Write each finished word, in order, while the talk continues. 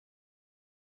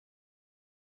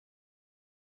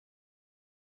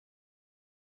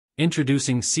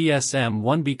Introducing CSM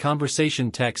 1B Conversation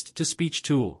Text-to-Speech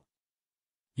Tool.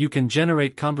 You can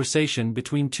generate conversation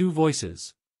between two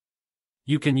voices.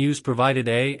 You can use provided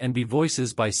A and B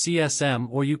voices by CSM,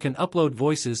 or you can upload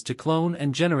voices to clone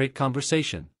and generate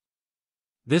conversation.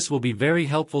 This will be very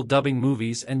helpful dubbing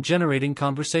movies and generating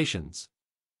conversations.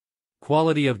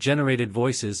 Quality of generated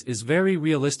voices is very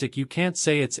realistic. You can't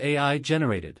say it's AI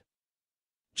generated.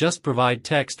 Just provide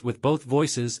text with both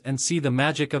voices and see the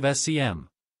magic of SCM.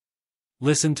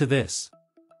 Listen to this.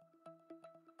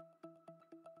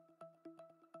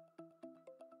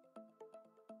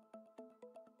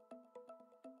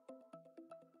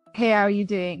 Hey, how are you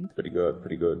doing? Pretty good,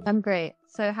 pretty good. I'm great.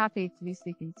 So happy to be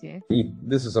speaking to you.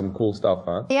 This is some cool stuff,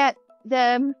 huh? Yeah,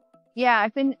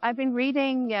 I've been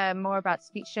reading more about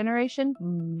speech generation,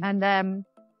 and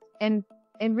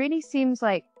it really seems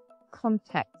like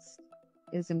context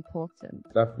is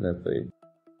important. Definitely.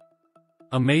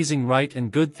 Amazing, right? And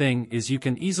good thing is you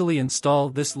can easily install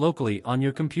this locally on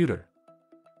your computer.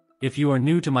 If you are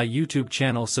new to my YouTube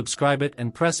channel, subscribe it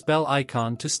and press bell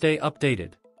icon to stay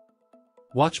updated.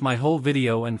 Watch my whole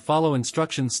video and follow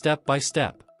instructions step by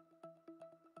step.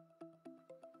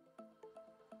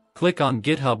 Click on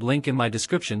GitHub link in my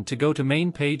description to go to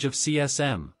main page of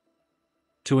CSM.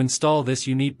 To install this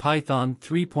you need Python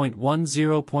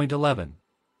 3.10.11,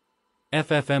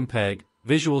 FFmpeg,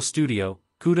 Visual Studio,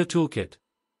 CUDA Toolkit.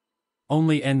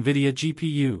 Only NVIDIA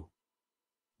GPU.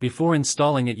 Before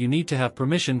installing it you need to have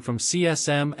permission from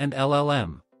CSM and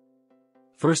LLM.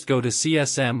 First go to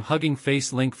CSM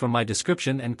Huggingface link from my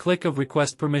description and click of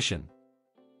request permission.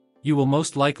 You will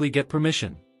most likely get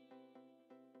permission.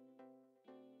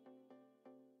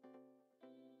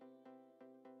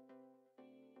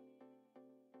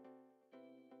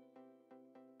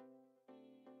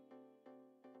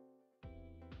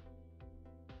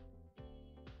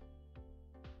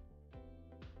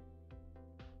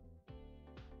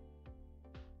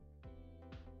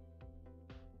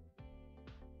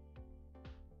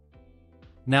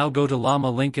 Now go to Llama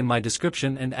link in my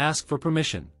description and ask for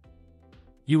permission.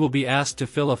 You will be asked to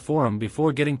fill a form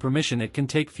before getting permission. It can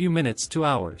take few minutes to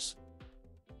hours.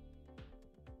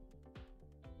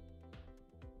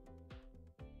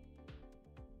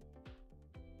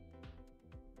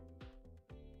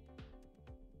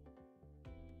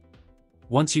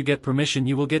 Once you get permission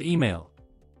you will get email.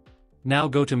 Now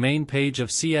go to main page of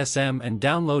CSM and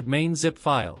download main zip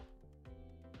file.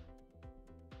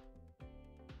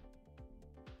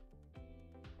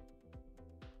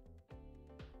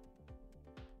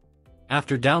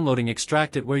 After downloading,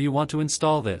 extract it where you want to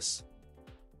install this.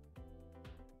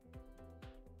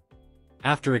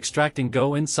 After extracting,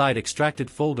 go inside extracted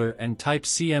folder and type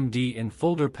cmd in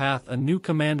folder path. A new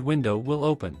command window will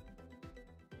open.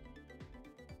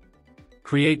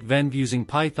 Create venv using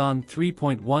Python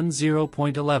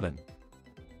 3.10.11.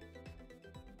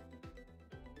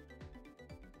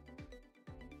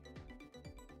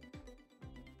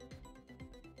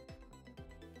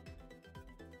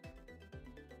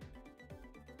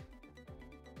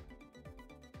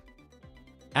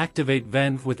 Activate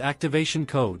venv with activation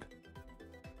code.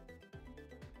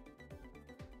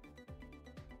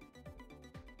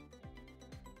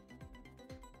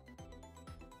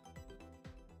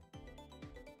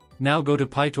 Now go to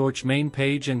PyTorch main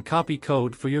page and copy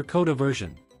code for your CUDA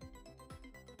version.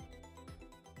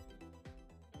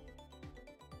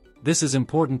 This is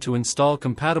important to install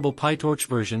compatible PyTorch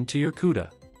version to your CUDA.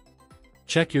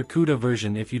 Check your CUDA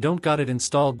version. If you don't got it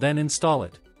installed, then install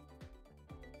it.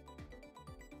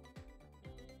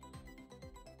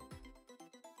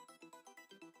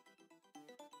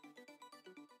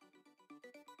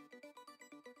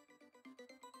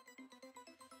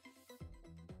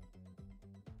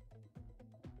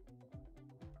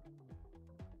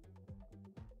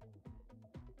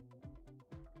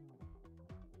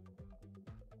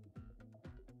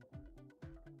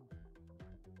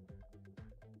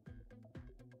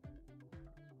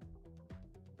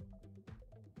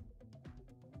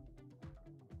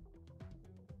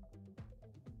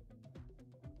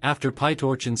 After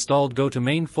PyTorch installed, go to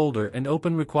main folder and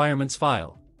open requirements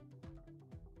file.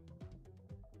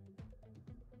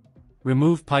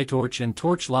 Remove PyTorch and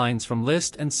torch lines from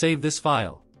list and save this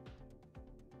file.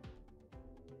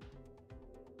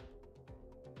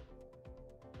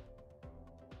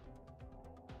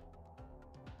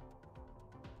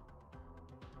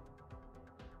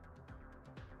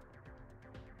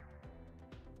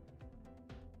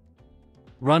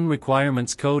 Run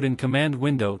requirements code in command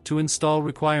window to install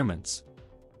requirements.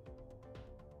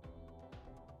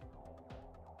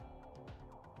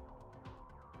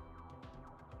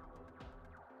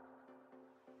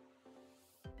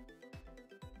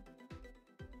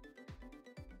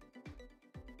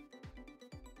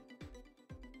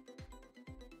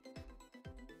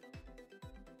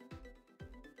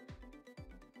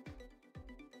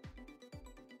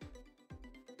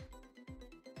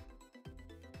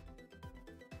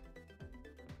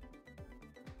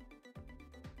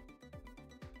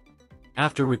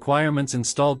 After requirements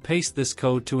installed, paste this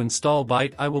code to install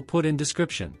byte I will put in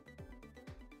description.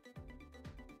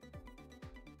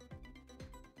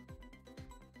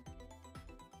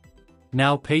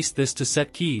 Now paste this to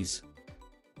set keys.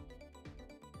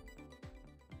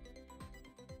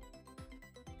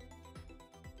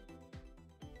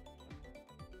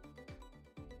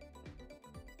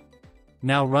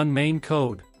 Now run main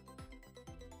code.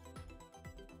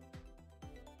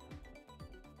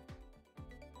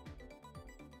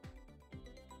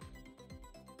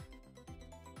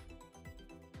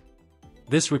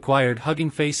 This required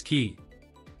Huggingface key.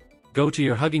 Go to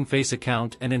your Huggingface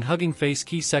account and in Huggingface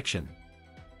key section.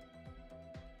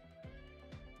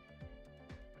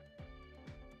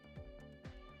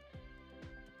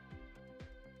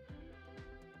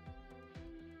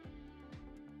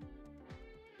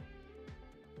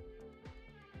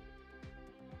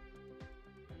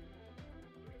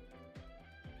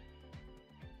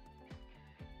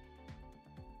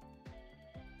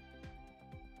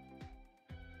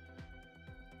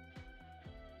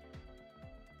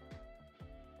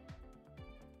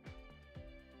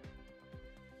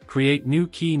 Create new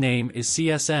key name is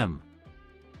CSM.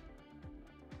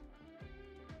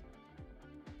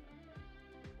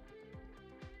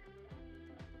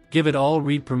 Give it all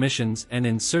read permissions and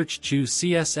in search choose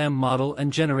CSM model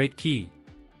and generate key.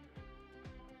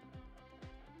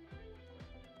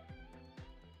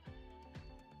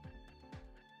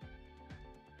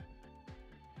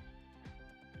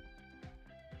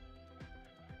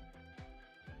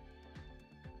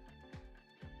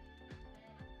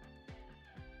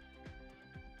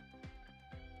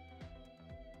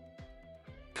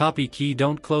 Copy key,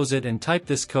 don't close it, and type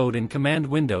this code in command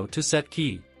window to set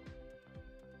key.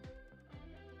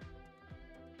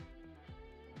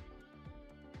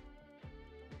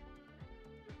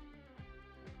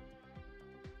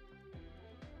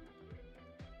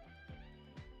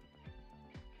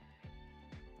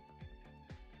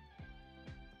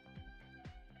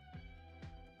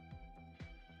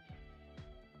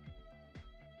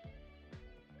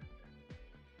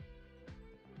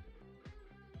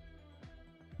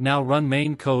 Now run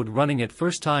main code. Running it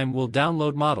first time will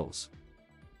download models.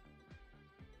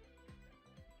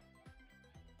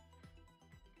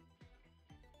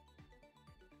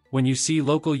 When you see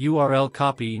local URL,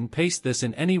 copy and paste this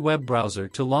in any web browser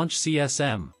to launch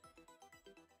CSM.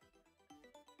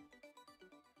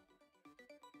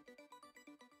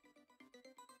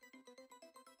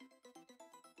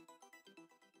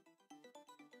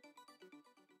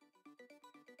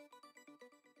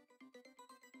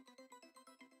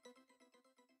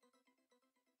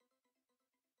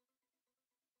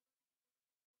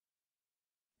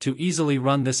 To easily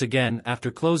run this again after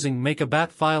closing, make a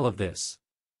bat file of this.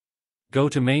 Go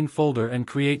to main folder and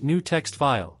create new text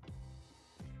file.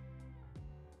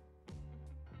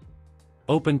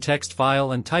 Open text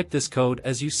file and type this code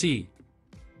as you see.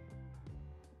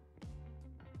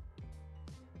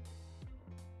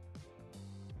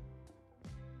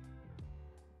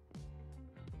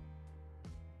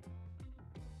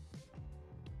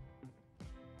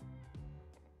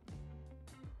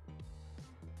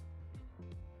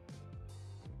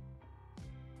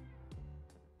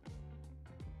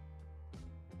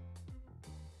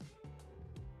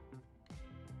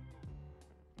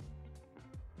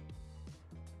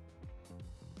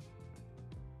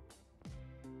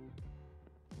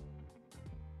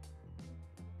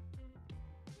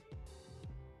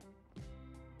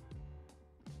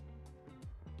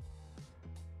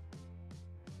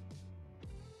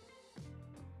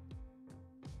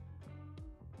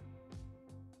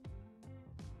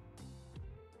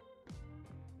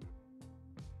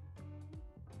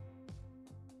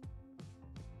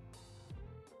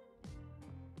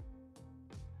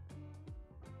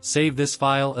 Save this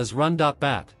file as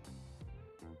run.bat.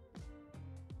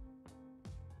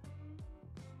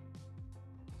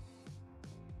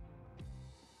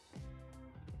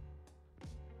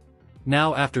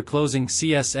 Now after closing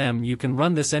CSM, you can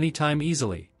run this anytime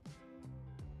easily.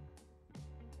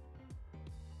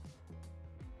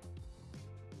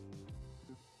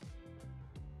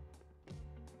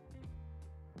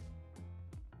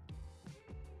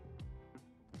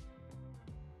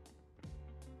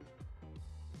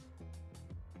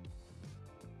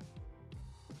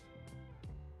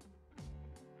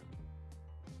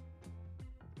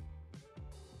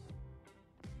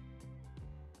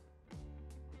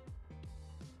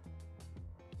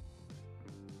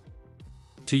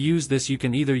 To use this, you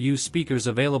can either use speakers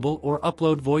available or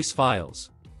upload voice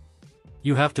files.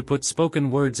 You have to put spoken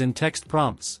words in text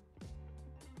prompts.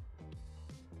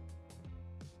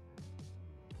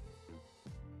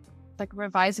 like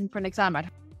revising for an exam.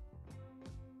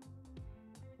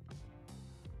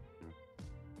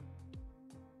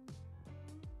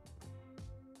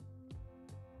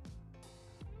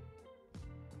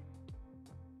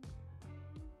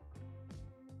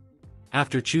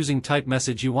 After choosing type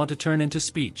message you want to turn into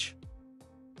speech.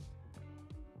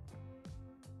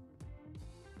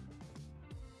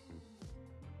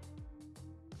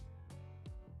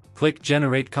 Click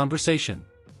Generate Conversation.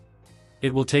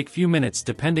 It will take few minutes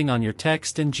depending on your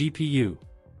text and GPU.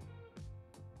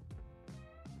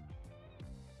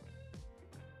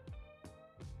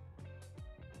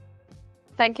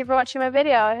 Thank you for watching my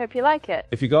video. I hope you like it.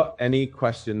 If you got any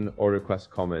question or request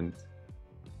comment,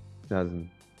 Jasmine.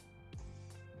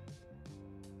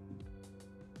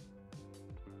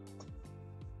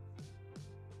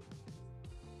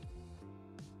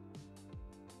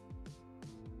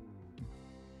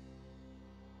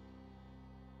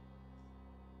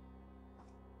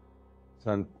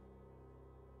 Son.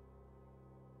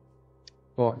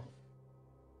 Boy.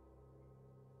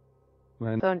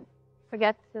 Man, Don't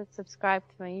forget to subscribe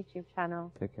to my YouTube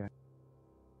channel. take care.